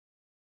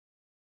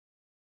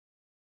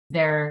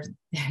There's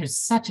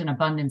such an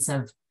abundance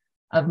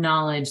of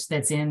knowledge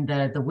that's in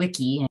the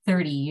wiki,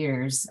 30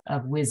 years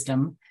of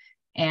wisdom.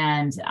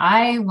 And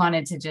I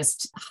wanted to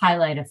just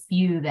highlight a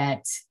few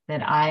that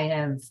I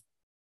have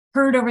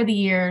heard over the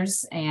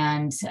years,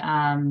 and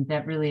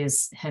that really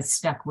has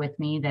stuck with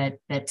me,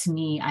 that to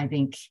me, I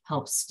think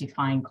helps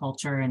define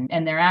culture.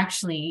 And they're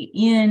actually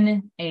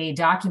in a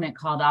document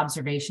called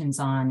Observations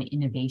on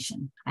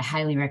Innovation. I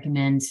highly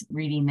recommend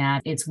reading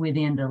that. It's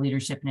within the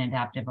Leadership and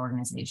Adaptive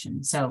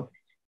Organization. So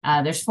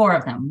there's 4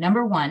 of them.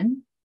 Number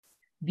 1,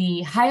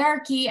 the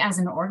hierarchy as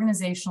an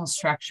organizational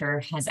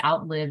structure has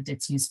outlived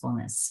its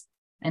usefulness.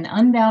 An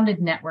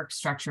unbounded network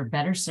structure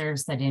better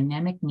serves the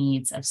dynamic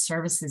needs of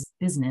services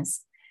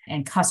business,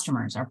 and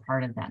customers are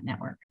part of that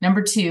network.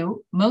 Number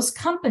 2, most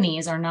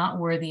companies are not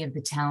worthy of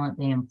the talent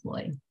they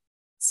employ.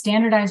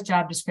 Standardized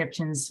job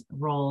descriptions,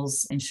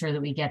 roles ensure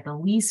that we get the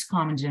least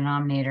common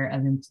denominator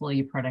of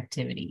employee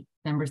productivity.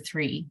 Number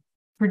 3,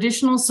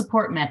 traditional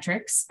support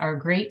metrics are a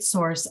great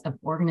source of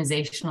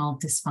organizational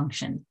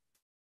dysfunction.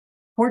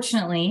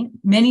 Fortunately,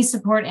 many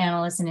support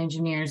analysts and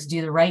engineers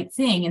do the right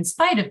thing in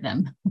spite of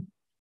them.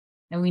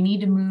 And we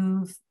need to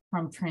move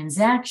from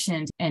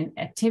transaction and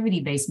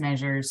activity-based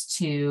measures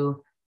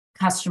to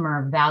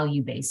customer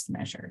value-based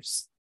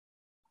measures.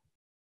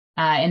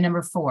 And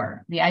number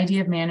 4, the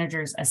idea of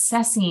managers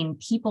assessing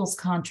people's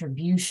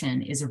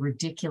contribution is a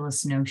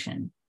ridiculous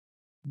notion.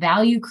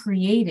 Value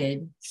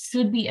created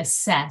should be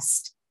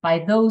assessed by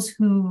those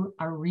who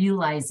are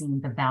realizing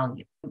the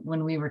value.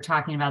 When we were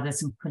talking about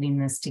this and putting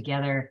this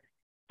together,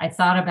 I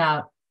thought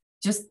about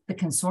just the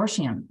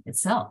consortium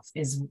itself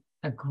is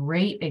a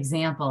great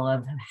example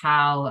of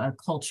how a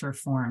culture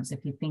forms. If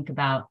you think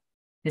about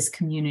this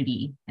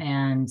community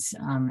and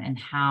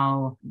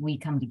how we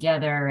come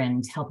together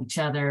and help each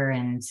other.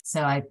 And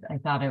so I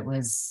thought it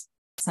was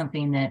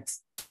something that,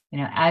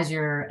 as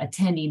you're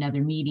attending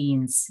other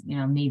meetings,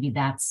 maybe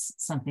that's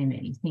something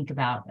that you think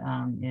about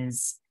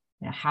is,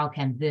 how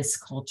can this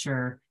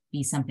culture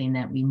be something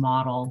that we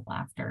model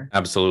after?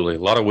 Absolutely. A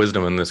lot of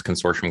wisdom in this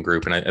consortium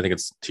group. And I think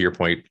it's, to your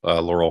point,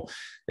 Laurel,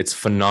 it's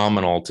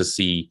phenomenal to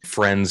see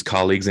friends,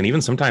 colleagues, and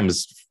even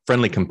sometimes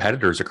friendly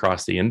competitors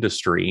across the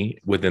industry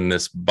within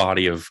this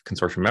body of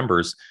consortium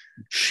members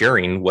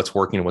sharing what's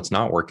working and what's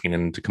not working,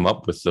 and to come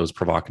up with those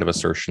provocative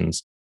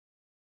assertions.